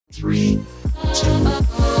3, 2, 1.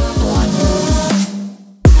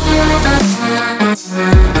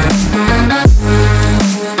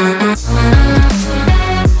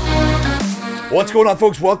 What's going on,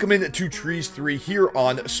 folks? Welcome in to Trees 3 here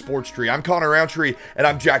on Sports Tree. I'm Connor Roundtree, and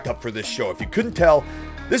I'm jacked up for this show. If you couldn't tell,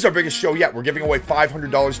 this is our biggest show yet. We're giving away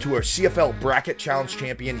 $500 to our CFL Bracket Challenge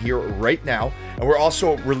champion here right now. And we're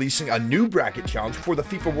also releasing a new bracket challenge for the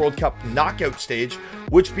FIFA World Cup knockout stage,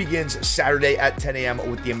 which begins Saturday at 10 a.m.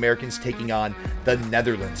 with the Americans taking on the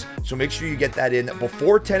Netherlands. So make sure you get that in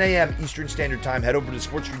before 10 a.m. Eastern Standard Time. Head over to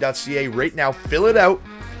sportstree.ca right now, fill it out,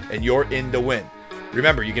 and you're in to win.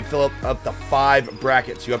 Remember, you can fill up to 5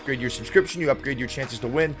 brackets. You upgrade your subscription, you upgrade your chances to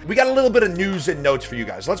win. We got a little bit of news and notes for you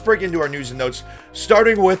guys. Let's break into our news and notes,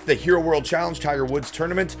 starting with the Hero World Challenge Tiger Woods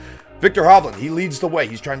tournament. Victor Hovland, he leads the way.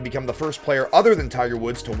 He's trying to become the first player other than Tiger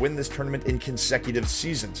Woods to win this tournament in consecutive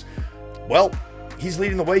seasons. Well, he's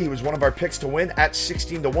leading the way. He was one of our picks to win at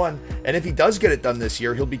 16-1. And if he does get it done this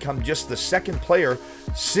year, he'll become just the second player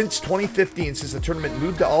since 2015, since the tournament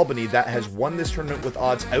moved to Albany, that has won this tournament with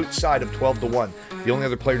odds outside of 12-1. The only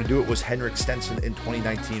other player to do it was Henrik Stenson in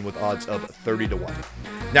 2019 with odds of 30-1.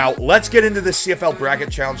 Now, let's get into this CFL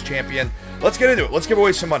Bracket Challenge champion. Let's get into it. Let's give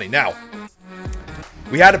away some money. Now,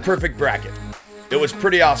 we had a perfect bracket. It was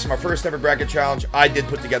pretty awesome. Our first ever bracket challenge, I did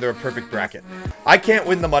put together a perfect bracket. I can't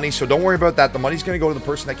win the money, so don't worry about that. The money's going to go to the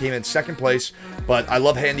person that came in second place, but I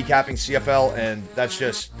love handicapping CFL, and that's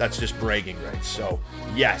just bragging rights. So,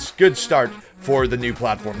 yes, good start for the new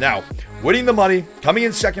platform. Now, winning the money, coming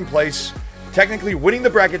in second place, technically winning the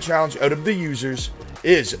bracket challenge out of the users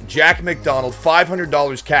is Jack McDonald,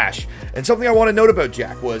 $500 cash. And something I want to note about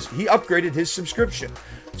Jack was he upgraded his subscription.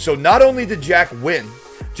 So not only did Jack win,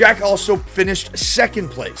 Jack also finished second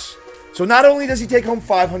place. So not only does he take home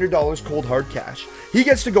 $500 cold hard cash, he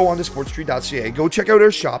gets to go on to sportstree.ca, go check out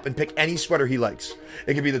our shop, and pick any sweater he likes.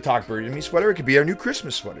 It could be the Talk Bird and Me sweater. It could be our new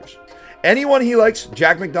Christmas sweaters. Anyone he likes,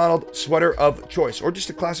 Jack McDonald sweater of choice, or just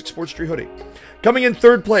a classic Sports Tree hoodie. Coming in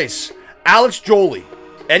third place, Alex Jolie.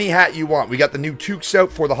 Any hat you want. We got the new toques out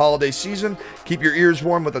for the holiday season. Keep your ears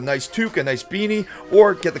warm with a nice toque, a nice beanie,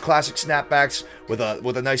 or get the classic snapbacks with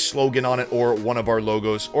a nice slogan on it, or one of our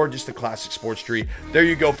logos, or just a classic Sports Tree. There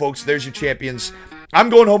you go, folks. There's your champions. I'm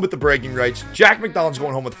going home with the bragging rights. Jack McDonald's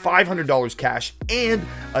going home with $500 cash and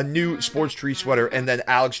a new Sports Tree sweater, and then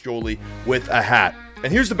Alex Jolie with a hat.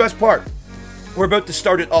 And here's the best part. We're about to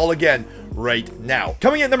start it all again right now.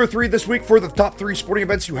 Coming in number 3 this week for the top 3 sporting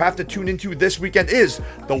events you have to tune into this weekend is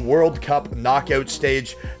the World Cup knockout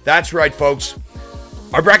stage. That's right, folks.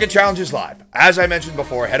 Our bracket challenge is live. As I mentioned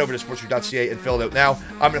before, head over to sportstree.ca and fill it out now.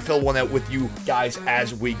 I'm going to fill one out with you guys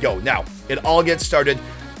as we go. Now, it all gets started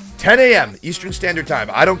 10 a.m. Eastern Standard Time.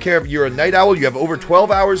 I don't care if you're a night owl. You have over 12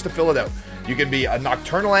 hours to fill it out. You can be a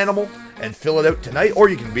nocturnal animal and fill it out tonight, or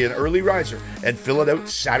you can be an early riser and fill it out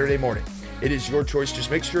Saturday morning. It is your choice. Just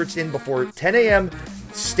make sure it's in before 10 a.m.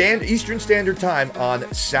 Eastern Standard Time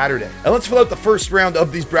on Saturday. And let's fill out the first round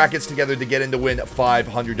of these brackets together to get in to win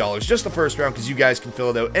 $500. Just the first round, because you guys can fill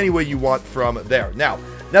it out any way you want from there. Now,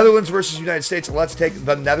 Netherlands versus United States. Let's take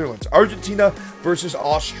the Netherlands. Argentina versus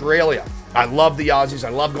Australia. I love the Aussies. I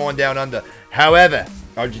love going down under. However,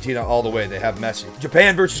 Argentina all the way. They have Messi.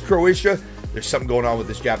 Japan versus Croatia. There's something going on with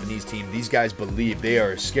this Japanese team. These guys believe. They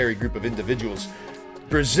are a scary group of individuals.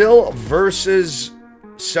 Brazil versus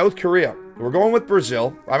South Korea. We're going with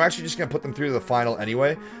Brazil. I'm actually just going to put them through to the final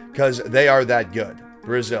anyway, because they are that good.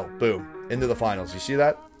 Brazil, boom, into the finals. You see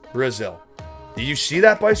that? Brazil. Did you see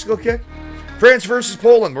that bicycle kick? France versus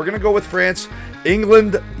Poland. We're going to go with France.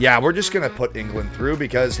 England, yeah, we're just going to put England through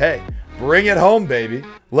because, hey, bring it home, baby.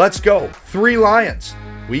 Let's go. 3 Lions.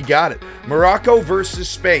 We got it. Morocco versus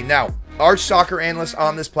Spain. Now, our soccer analysts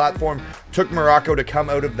on this platform took Morocco to come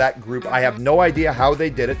out of that group. I have no idea how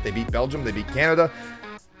they did it. They beat Belgium. They beat Canada.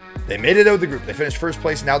 They made it out of the group. They finished first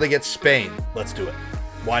place. Now they get Spain. Let's do it.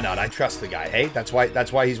 Why not? I trust the guy. Hey, that's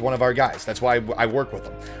why he's one of our guys. That's why I work with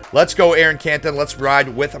him. Let's go, Aaron Canton. Let's ride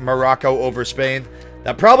with Morocco over Spain.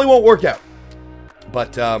 That probably won't work out.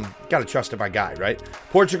 But gotta trust in my guy, right?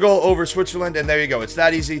 Portugal over Switzerland, and there you go. It's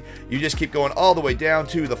that easy. You just keep going all the way down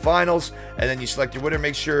to the finals, and then you select your winner.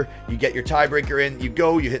 Make sure you get your tiebreaker in. You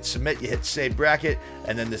go, you hit submit, you hit save bracket,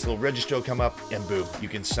 and then this little register will come up, and boom, you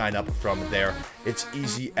can sign up from there. It's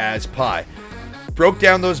easy as pie. Broke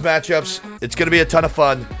down those matchups. It's gonna be a ton of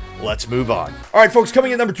fun. Let's move on. All right, folks,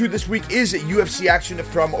 coming in number 2 this week is UFC action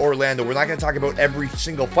from Orlando. We're not going to talk about every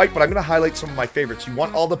single fight, but I'm going to highlight some of my favorites. You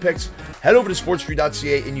want all the picks? Head over to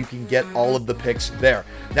sportstree.ca and you can get all of the picks there.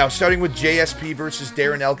 Now, starting with JSP versus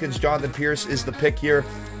Darren Elkins, Jonathan Pierce is the pick here.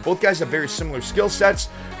 Both guys have very similar skill sets.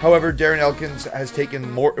 However, Darren Elkins has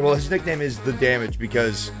taken more. Well, his nickname is The Damage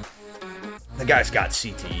because the guy's got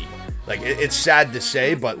CTE. Like, it's sad to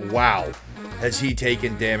say, but wow, has he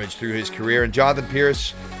taken damage through his career. And Jonathan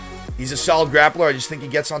Pierce, he's a solid grappler. I just think he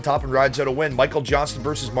gets on top and rides out a win. Michael Johnson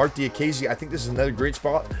versus Mark Diakiese. I think this is another great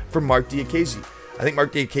spot for Mark Diakiese. I think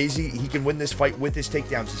Mark Diakiese, he can win this fight with his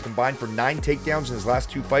takedowns. He's combined for 9 takedowns in his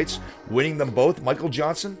last 2 fights, winning them both. Michael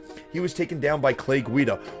Johnson, he was taken down by Clay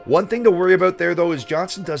Guida. One thing to worry about there, though, is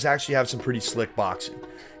Johnson does actually have some pretty slick boxing.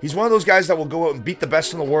 He's one of those guys that will go out and beat the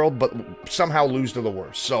best in the world, but somehow lose to the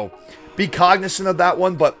worst. So be cognizant of that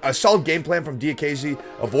one, but a solid game plan from Diakiese.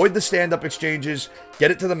 Avoid the stand-up exchanges,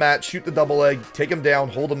 get it to the mat, shoot the double leg, take him down,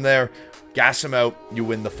 hold him there, gas him out, you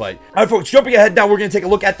win the fight. All right, folks, jumping ahead now, we're going to take a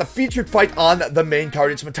look at the featured fight on the main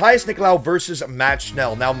card. It's Matthias Nicolau versus Matt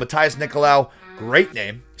Schnell. Now, Matthias Nicolau, great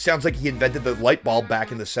name. Sounds like he invented the light bulb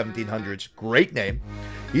back in the 1700s. Great name.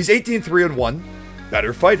 He's 18-3-1,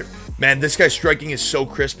 better fighter. Man, this guy's striking is so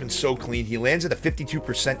crisp and so clean. He lands at a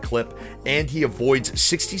 52% clip, and he avoids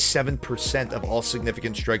 67% of all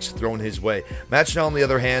significant strikes thrown his way. Matt Schnell, on the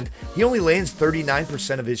other hand, he only lands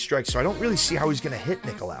 39% of his strikes, so I don't really see how he's going to hit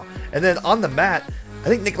Nicolau. And then on the mat, I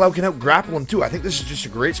think Nicolau can out-grapple him too. I think this is just a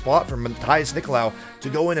great spot for Matthias Nicolau to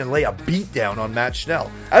go in and lay a beat down on Matt Schnell.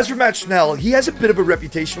 As for Matt Schnell, he has a bit of a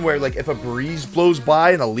reputation where, like, if a breeze blows by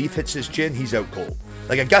and a leaf hits his chin, he's out cold.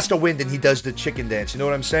 Like a gust of wind and he does the chicken dance. You know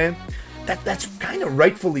what I'm saying? That's kind of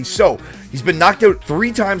rightfully so. He's been knocked out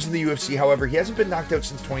 3 times in the UFC. However, he hasn't been knocked out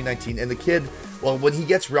since 2019. And the kid, well, when he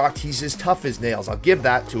gets rocked, he's as tough as nails. I'll give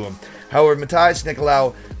that to him. However, Matthias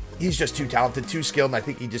Nicolau, he's just too talented, too skilled, and I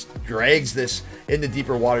think he just drags this into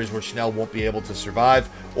deeper waters where Schnell won't be able to survive.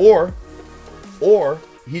 Or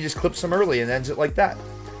he just clips him early and ends it like that.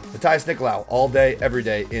 Matthias Nicolau, all day, every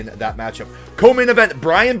day in that matchup. Co-main event,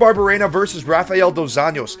 Brian Barberena versus Rafael Dos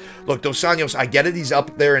Anjos. Look, Dos Anjos, I get it, he's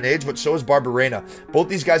up there in age, but so is Barberena. Both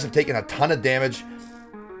these guys have taken a ton of damage.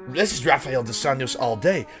 This is Rafael Dos Anjos all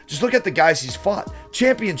day. Just look at the guys he's fought.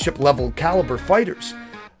 Championship level caliber fighters.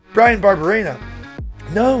 Brian Barberena,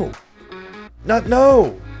 no.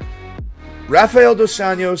 Rafael Dos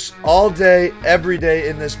Anjos all day, every day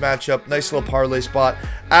in this matchup. Nice little parlay spot.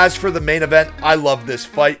 As for the main event, I love this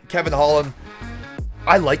fight. Kevin Holland.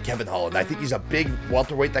 I like Kevin Holland. I think he's a big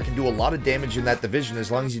welterweight that can do a lot of damage in that division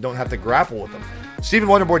as long as you don't have to grapple with him. Stephen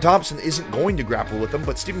Wonderboy Thompson isn't going to grapple with him,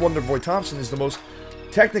 but Stephen Wonderboy Thompson is the most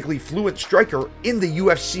technically fluent striker in the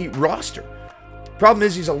UFC roster. Problem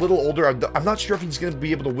is, he's a little older. I'm not sure if he's going to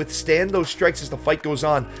be able to withstand those strikes as the fight goes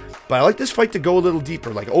on. But I like this fight to go a little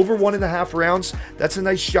deeper. Like over 1.5 rounds, that's a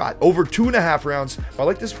nice shot. Over 2.5 rounds, I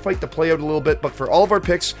like this fight to play out a little bit. But for all of our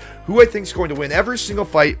picks, who I think is going to win every single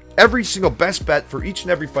fight, every single best bet for each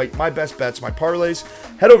and every fight, my best bets, my parlays,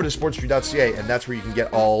 head over to sportstree.ca, and that's where you can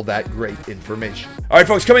get all that great information. All right,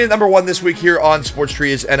 folks, coming in number 1 this week here on Sports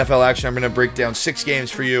Tree is NFL action. I'm going to break down 6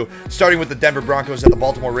 games for you, starting with the Denver Broncos and the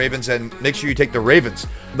Baltimore Ravens, and make sure you take the Ravens.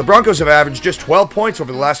 The Broncos have averaged just 12 points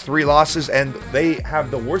over the last 3 losses, and they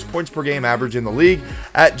have the worst points per game average in the league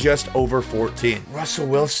at just over 14. Russell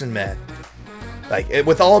Wilson, man. Like,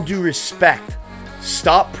 with all due respect,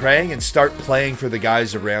 stop praying and start playing for the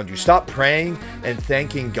guys around you. Stop praying and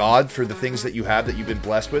thanking God for the things that you have that you've been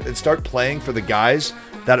blessed with, and start playing for the guys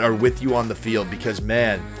that are with you on the field. Because,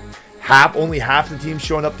 man, only half the team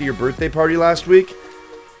showing up to your birthday party last week,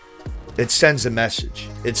 it sends a message.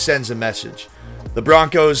 It sends a message. The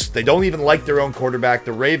Broncos, they don't even like their own quarterback.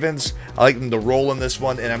 The Ravens, I like them to roll in this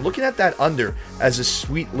one, and I'm looking at that under as a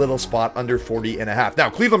sweet little spot, under 40.5. Now,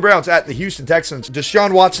 Cleveland Browns at the Houston Texans.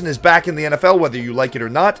 Deshaun Watson is back in the NFL, whether you like it or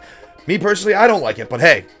not. Me personally, I don't like it, but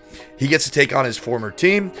hey, he gets to take on his former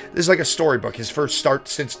team. This is like a storybook. His first start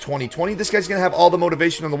since 2020. This guy's going to have all the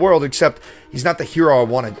motivation in the world, except he's not the hero I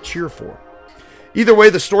want to cheer for. Either way,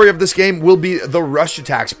 the story of this game will be the rush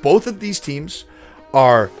attacks. Both of these teams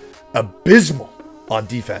are abysmal on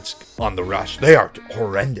defense on the rush. They are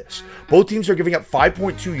horrendous. Both teams are giving up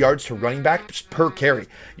 5.2 yards to running backs per carry.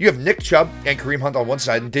 You have Nick Chubb and Kareem Hunt on one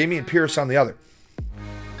side and Dameon Pierce on the other.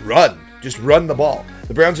 Just run the ball.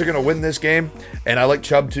 The Browns are going to win this game, and I like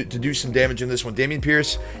Chubb to do some damage in this one. Dameon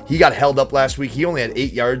Pierce, he got held up last week. He only had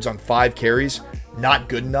 8 yards on 5 carries. Not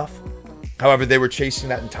good enough. However, they were chasing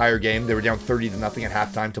that entire game. They were down 30-0 at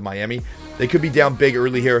halftime to Miami. They could be down big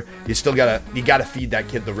early here. You gotta feed that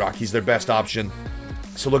kid the rock. He's their best option.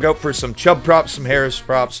 So look out for some Chubb props, some Harris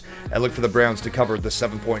props, and look for the Browns to cover the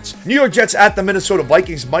 7 points. New York Jets at the Minnesota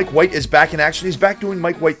Vikings. Mike White is back in action. He's back doing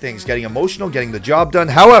Mike White things, getting emotional, getting the job done.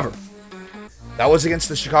 However, That was against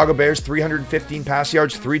the Chicago Bears, 315 pass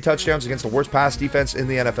yards, 3 touchdowns against the worst pass defense in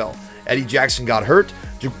the NFL. Eddie Jackson got hurt.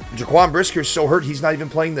 Jaquan Brisker is so hurt he's not even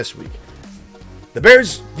playing this week. The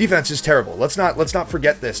Bears' defense is terrible. Let's not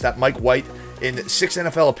forget this, that Mike White in 6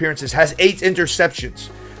 NFL appearances has 8 interceptions.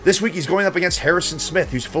 This week he's going up against Harrison Smith,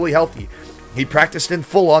 who's fully healthy. He practiced in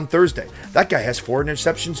full on Thursday. That guy has 4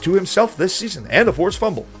 interceptions to himself this season and a forced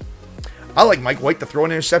fumble. I like Mike White to throw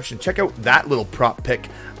an interception. Check out that little prop pick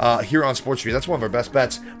here on Sports Street. That's one of our best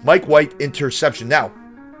bets. Mike White interception. Now,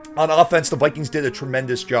 on offense, the Vikings did a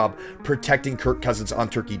tremendous job protecting Kirk Cousins on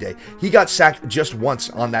Turkey Day. He got sacked just once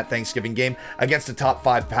on that Thanksgiving game against a top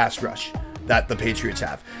 5 pass rush that the Patriots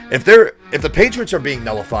have. If the Patriots are being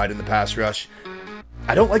nullified in the pass rush,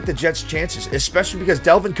 I don't like the Jets' chances, especially because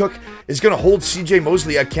Dalvin Cook is going to hold C.J.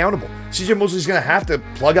 Mosley accountable. C.J. Mosley is going to have to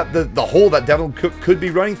plug up the hole that Dalvin Cook could be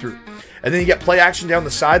running through. And then you get play action down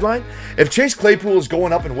the sideline. If Chase Claypool is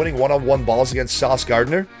going up and winning one-on-one balls against Sauce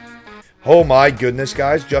Gardner, oh my goodness,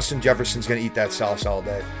 guys, Justin Jefferson's going to eat that sauce all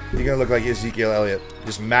day. He's going to look like Ezekiel Elliott,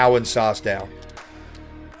 just mowing sauce down.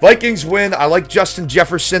 Vikings win. I like Justin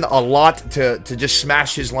Jefferson a lot to just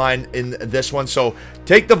smash his line in this one. So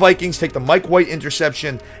take the Vikings, take the Mike White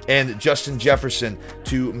interception, and Justin Jefferson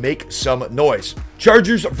to make some noise.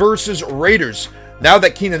 Chargers versus Raiders. Now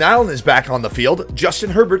that Keenan Allen is back on the field,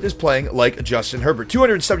 Justin Herbert is playing like Justin Herbert.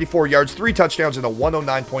 274 yards, 3 touchdowns, and a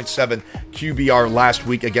 109.7 QBR last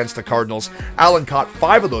week against the Cardinals. Allen caught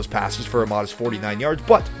 5 of those passes for a modest 49 yards,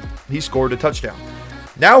 but he scored a touchdown.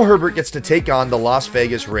 Now Herbert gets to take on the Las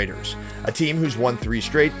Vegas Raiders, a team who's won 3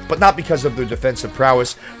 straight, but not because of their defensive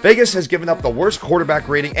prowess. Vegas has given up the worst quarterback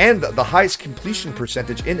rating and the highest completion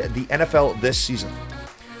percentage in the NFL this season.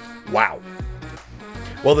 Wow.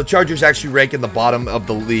 Well, the Chargers actually rank in the bottom of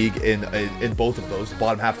the league in both of those, the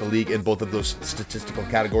bottom half of the league in both of those statistical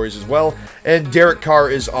categories as well, and Derek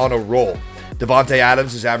Carr is on a roll. Devontae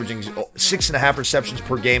Adams is averaging 6.5 receptions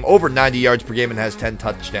per game, over 90 yards per game, and has 10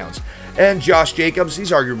 touchdowns. And Josh Jacobs,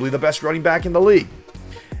 he's arguably the best running back in the league.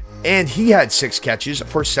 And he had 6 catches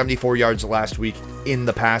for 74 yards last week in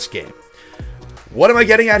the pass game. What am I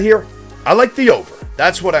getting at here? I like the over.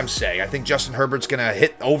 That's what I'm saying. I think Justin Herbert's going to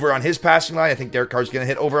hit over on his passing line. I think Derek Carr's going to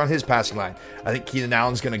hit over on his passing line. I think Keenan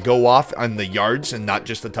Allen's going to go off on the yards and not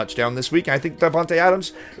just the touchdown this week. And I think Devontae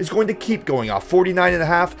Adams is going to keep going off.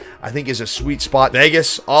 49.5, I think, is a sweet spot.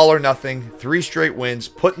 Vegas, all or nothing. 3 straight wins,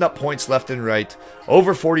 putting up points left and right.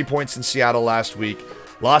 Over 40 points in Seattle last week.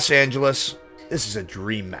 Los Angeles, this is a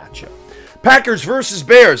dream matchup. Packers versus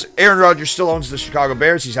Bears. Aaron Rodgers still owns the Chicago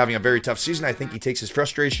Bears. He's having a very tough season. I think he takes his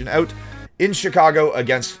frustration out in Chicago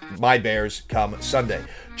against my Bears come Sunday.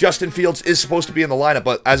 Justin Fields is supposed to be in the lineup,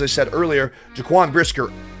 but as I said earlier, Jaquan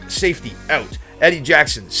Brisker, safety, out. Eddie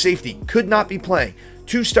Jackson, safety, could not be playing.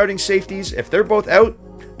 2 starting safeties, if they're both out,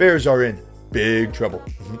 Bears are in big trouble,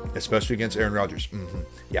 especially against Aaron Rodgers.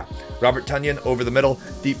 Yeah. Robert Tonyan over the middle,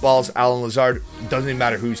 deep balls, Alan Lazard. Doesn't even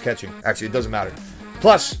matter who's catching. Actually, it doesn't matter.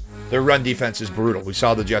 Plus, their run defense is brutal. We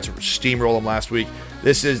saw the Jets steamroll them last week.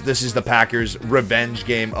 This is the Packers' revenge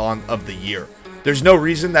game of the year. There's no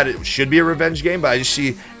reason that it should be a revenge game, but I just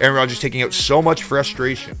see Aaron Rodgers taking out so much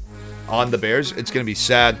frustration on the Bears. It's going to be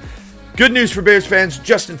sad. Good news for Bears fans.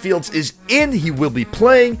 Justin Fields is in. He will be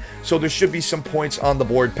playing, so there should be some points on the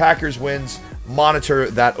board. Packers wins. Monitor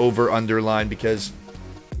that over-under line because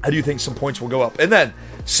I do think some points will go up. And then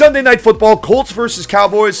Sunday Night Football, Colts versus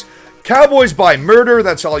Cowboys. Cowboys by murder.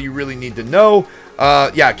 That's all you really need to know.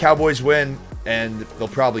 Cowboys win, and they'll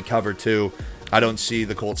probably cover too. I don't see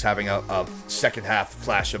the Colts having a second half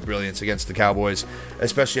flash of brilliance against the Cowboys,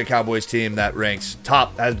 especially a Cowboys team that ranks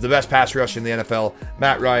top, has the best pass rush in the NFL.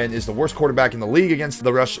 Matt Ryan is the worst quarterback in the league against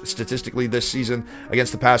the rush statistically this season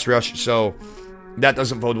against the pass rush, so that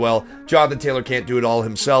doesn't bode well. Jonathan Taylor can't do it all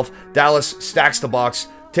himself. Dallas stacks the box,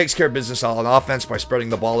 takes care of business on offense by spreading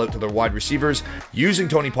the ball out to their wide receivers, using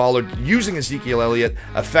Tony Pollard, using Ezekiel Elliott,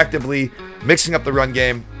 effectively mixing up the run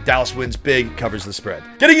game. Dallas wins big, covers the spread.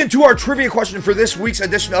 Getting into our trivia question for this week's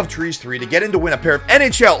edition of Trees 3 to get in to win a pair of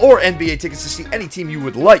NHL or NBA tickets to see any team you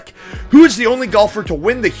would like. Who is the only golfer to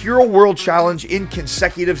win the Hero World Challenge in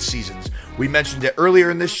consecutive seasons? We mentioned it earlier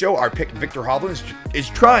in this show. Our pick, Victor Hovland, is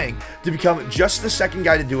trying to become just the second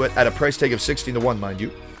guy to do it at a price tag of 16-1, mind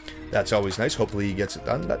you. That's always nice. Hopefully he gets it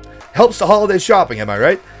done. That helps the holiday shopping, am I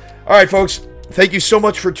right? All right, folks. Thank you so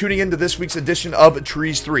much for tuning in to this week's edition of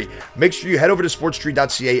Trees 3. Make sure you head over to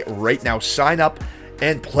sportstree.ca right now. Sign up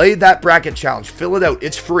and play that bracket challenge. Fill it out.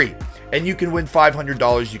 It's free. And you can win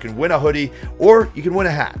 $500. You can win a hoodie or you can win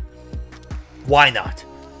a hat. Why not?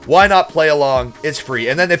 Why not play along? It's free.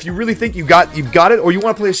 And then if you really think you've got it or you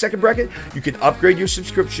want to play a second bracket, you can upgrade your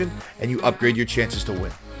subscription and you upgrade your chances to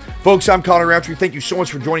win. Folks, I'm Connor Roundtree. Thank you so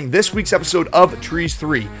much for joining this week's episode of Trees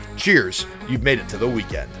 3. Cheers. You've made it to the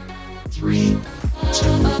weekend. 3, 2,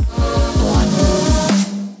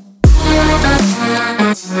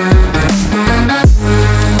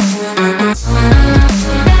 1.